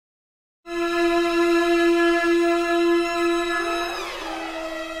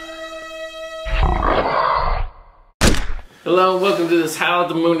Hello, welcome to this Howl at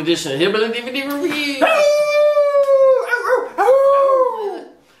the Moon edition of Hillbilly DVD Review.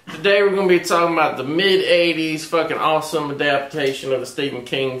 Today we're going to be talking about the mid-80s fucking awesome adaptation of the Stephen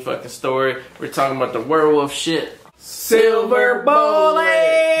King fucking story. We're talking about the werewolf shit. Silver Bullet!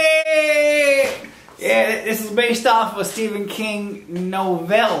 Yeah, this is based off of a Stephen King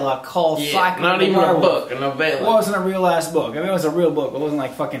novella called Cycle Not of the even Werewolf. a book, a novella. It wasn't a real ass book. I mean, it was a real book, but it wasn't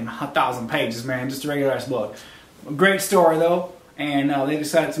like fucking 1,000 pages, man. Just a regular ass book. A great story, though, and they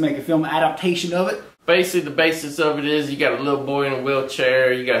decided to make a film adaptation of it. Basically, the basis of it is you got a little boy in a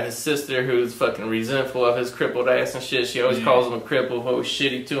wheelchair, you got his sister who's fucking resentful of his crippled ass and shit. She always calls him a cripple, always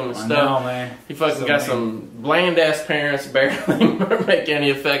shitty to him and stuff. I know, man. He fucking got some bland ass parents, barely make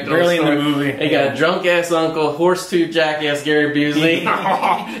any effect on Barely the in story. the movie. He got a drunk ass uncle, horse tooth jackass Gary Busey.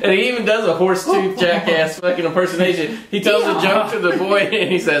 And he even does a horse tooth jackass fucking impersonation. He tells a joke to the boy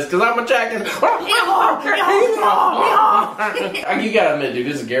and he says, "'Cause I'm a jackass." You gotta admit, dude,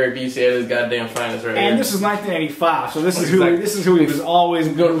 this is Gary Busey at his goddamn finest right here. And this is 1985, so this is who he was always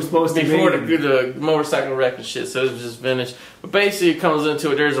supposed to be. Before the motorcycle wreck and shit, so it was just finished. But basically, it comes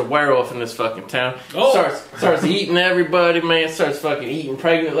into it. There's a werewolf in this fucking town. Starts eating everybody, man. Starts fucking eating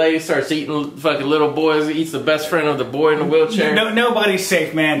pregnant ladies. Starts eating fucking little boys. Eats the best friend of the boy in the wheelchair. Nobody's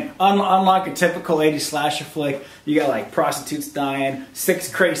safe, man. Unlike a typical 80s slasher flick, you got like prostitutes dying,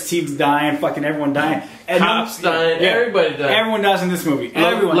 6 crazy teens dying, fucking everyone dying. Cops dying, everybody dying. Everyone dies in this movie.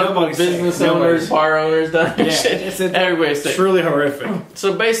 Everyone, local business owners, bar owners dying. Yeah, everybody's sick. Truly horrific.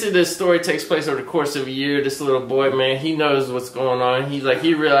 So basically, this story takes place over the course of a year. This little boy, man, he knows what's going on.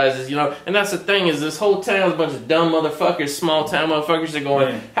 He realizes, you know, and that's the thing is this whole town's a bunch of dumb motherfuckers, small town motherfuckers. They're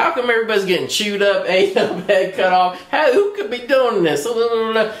going, how come everybody's getting chewed up, ate up, head cut off? Who could be doing this?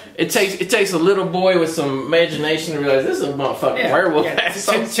 It takes a little boy with some imagination to realize this is a motherfucking werewolf. Yeah.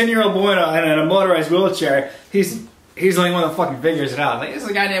 10-year-old boy in a motorized wheelchair. He's the only one that fucking figures it out. Like, this is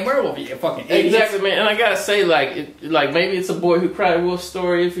a goddamn werewolf, you fucking idiot. Exactly, man. And I gotta say, like maybe it's a boy who cried wolf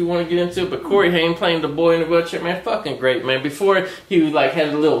story if you want to get into it. But Corey Haim playing the boy in the wheelchair, man, fucking great, man. Before he like had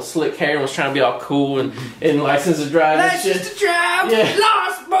a little slick hair and was trying to be all cool and license to drive and shit. License to drive,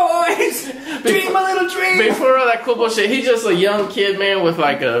 lost boys, dream a little dream. Before all that cool bullshit, he's just a young kid, man, with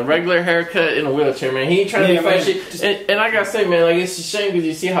like a regular haircut in a wheelchair, man. He ain't trying to be flashy. And I gotta say, man, like it's a shame because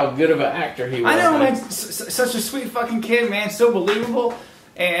you see how good of an actor he was. I know, man. Such a sweet fucking kid, man, so believable,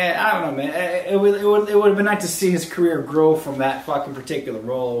 and I don't know, man. It would have been nice to see his career grow from that fucking particular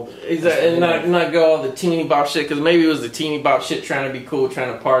role. Exactly, and not go all the teeny bop shit, because maybe it was the teeny bop shit trying to be cool,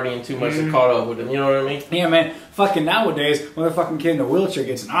 trying to party, and too much that caught up with him. You know what I mean? Yeah, man. Fucking nowadays, when the fucking kid in a wheelchair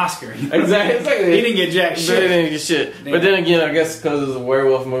gets an Oscar, you know exactly. He didn't get jack shit. He didn't get shit. Yeah. But then again, I guess because it's a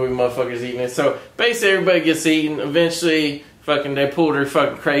werewolf movie, motherfuckers eating it. So basically, everybody gets eaten. Eventually. Fucking, they pulled her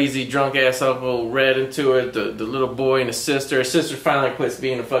fucking crazy drunk ass Uncle Red into it. The little boy and his sister. Her sister finally quits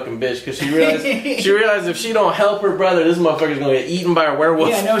being a fucking bitch because she realized if she don't help her brother, this motherfucker's gonna get eaten by a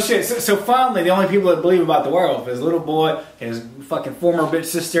werewolf. Yeah, no shit. So finally, the only people that believe about the werewolf is little boy, his fucking former bitch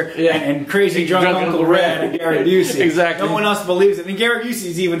sister, and crazy drunk Uncle Red and Gary Busey. Exactly. No one else believes it. And Gary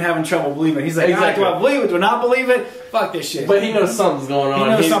Busey's even having trouble believing it. He's like, do I believe it? Do I not believe it? Fuck this shit. But he knows something's going on.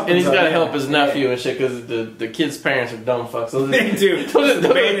 And he's got to help his nephew and shit because the kid's parents are dumb fucks. So they do.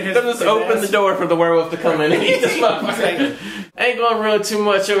 They'll just open the door for the werewolf to come in and eat this motherfucker. Ain't gonna ruin too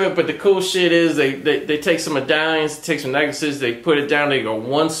much of it, but the cool shit is they take some medallions, take some necklaces, they put it down, they go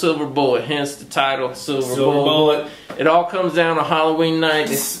one silver bullet, hence the title, Silver Bullet. It all comes down on Halloween night.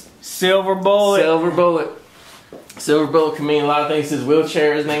 Silver Bullet. Silver Bullet. Silver Bullet can mean a lot of things. His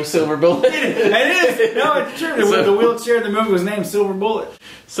wheelchair is named Silver Bullet. It is. No, it's true. The wheelchair in the movie was named Silver Bullet.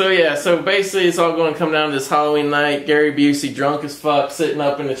 So yeah, so basically it's all going to come down to this Halloween night. Gary Busey, drunk as fuck, sitting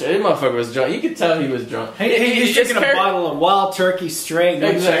up in the chair. This motherfucker was drunk. You could tell he was drunk. He's drinking a bottle of Wild Turkey straight.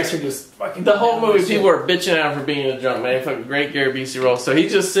 Exactly. Just fucking the whole movie, people are bitching out for being a drunk, man. Fucking great Gary Busey role. So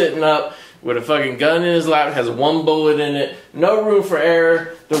he's just sitting up with a fucking gun in his lap, has one bullet in it, no room for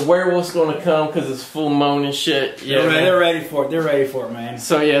error. The werewolf's gonna come because it's full moon and shit. Yeah, they're ready for it. They're ready for it, man.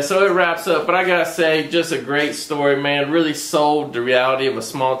 So yeah, so it wraps up. But I gotta say, just a great story, man. Really sold the reality of a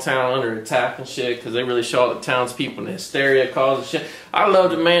small town under attack and shit, because they really show all the townspeople and the hysteria caused and shit. I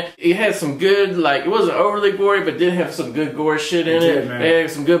loved it, man. It had some good, like, it wasn't overly gory, but did have some good gore shit in it. It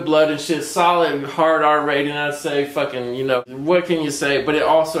had some good blood and shit. Solid, hard R rating, I'd say. Fucking, you know, what can you say? But it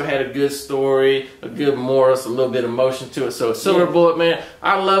also had a good story, a good morals, a little bit of emotion to it. So Silver Bullet, man,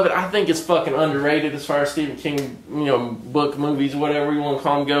 I love it. I think it's fucking underrated as far as Stephen King, you know, book, movies, whatever you want to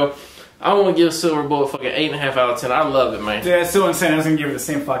call them go. I want to give Silver Bullet fucking 8.5 out of 10. I love it, man. Dude, that's so insane. I was gonna give it the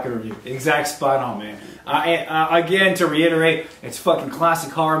same fucking review. Exact spot on, man. Again, to reiterate, it's fucking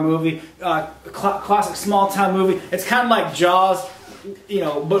classic horror movie, classic small town movie. It's kind of like Jaws, you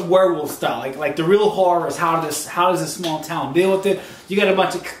know, but werewolf style. Like the real horror is how does this small town deal with it? You got a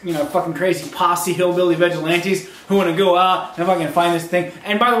bunch of, you know, fucking crazy posse hillbilly vigilantes who want to go out and fucking find this thing.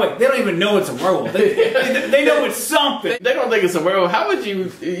 And by the way, they don't even know it's a werewolf. They know it's something. They don't think it's a werewolf. How would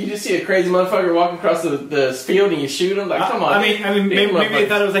you just see a crazy motherfucker walking across the field and you shoot him? Like, come on. I mean, maybe they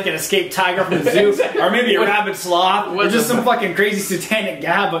thought it was like an escaped tiger from the zoo, exactly. Or maybe a rabid sloth, or just some fucking crazy satanic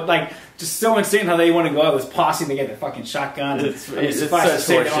guy, but like, just so insane how they want to go out with this posse to get the fucking shotgun. It's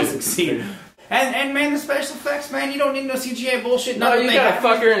such succeed. And man, the special effects, man, you don't need no CGI bullshit. No, you got a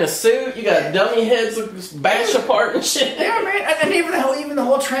fucker in a suit. You got dummy heads bashed apart and shit. Yeah, man, and even the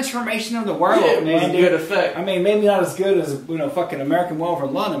whole transformation of the werewolf, man. It was a good effect. I mean, maybe not as good as, you know, fucking American Werewolf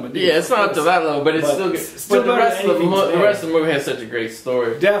from London, but dude, yeah, it's not up to that level, but it's still good. But the rest of the movie has such a great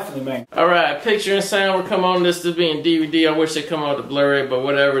story. Definitely, man. All right, picture and sound will come on this to being DVD. I wish they come out to Blu-ray, but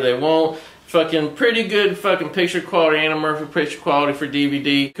whatever, they won't. Fucking pretty good fucking picture quality, Anna Murphy picture quality for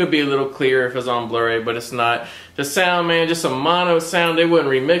DVD. Could be a little clearer if it's on Blu-ray, but it's not. The sound, man, just a mono sound. They wouldn't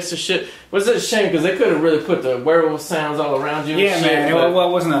remix the shit. Was it a shame because they could have really put the werewolf sounds all around you? Yeah, and shit, man. Well, I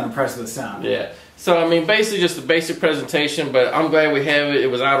wasn't that impressed with the sound. Yeah. So I mean, basically just a basic presentation, but I'm glad we have it. It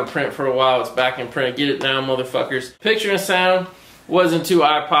was out of print for a while. It's back in print. Get it now, motherfuckers. Picture and sound. Wasn't too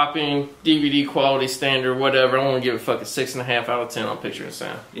eye-popping, DVD quality standard, whatever. I want to give it fucking 6.5 out of 10 on picture and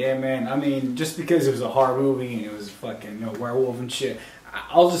sound. Yeah, man. I mean, just because it was a horror movie and it was fucking, you know, werewolf and shit,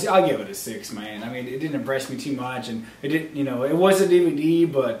 I'll give it a 6, man. I mean, it didn't impress me too much, and it didn't, you know, it was a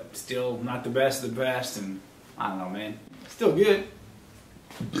DVD, but still not the best of the best, and I don't know, man. Still good.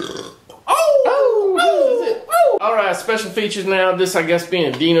 Alright, special features now. This, I guess,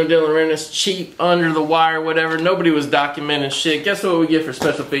 being Dino De Laurentiis, cheap, under the wire, whatever. Nobody was documenting shit. Guess what we get for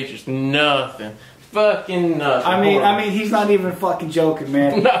special features? Nothing. Fucking nothing. I mean, he's not even fucking joking,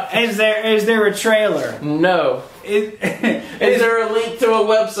 man. No. Is there a trailer? No. Is there a link to a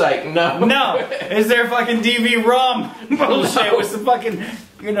website? No. No. Is there fucking DV-ROM bullshit with some fucking,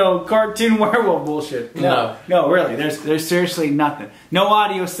 you know, cartoon werewolf bullshit? No. No, really. There's seriously nothing. No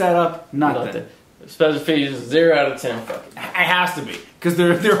audio setup. Nothing. Special features 0 out of 10. Fuck it. It has to be, because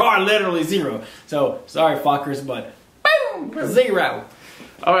there are literally 0. So sorry, fuckers, but boom, 0.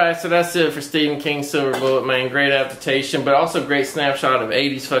 Alright, so that's it for Stephen King's Silver Bullet, man. Great adaptation, but also great snapshot of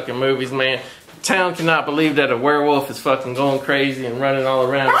 80s fucking movies, man. Town cannot believe that a werewolf is fucking going crazy and running all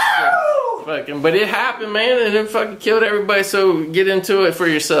around. Fucking, but it happened, man, and it fucking killed everybody, so get into it for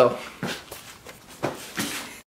yourself.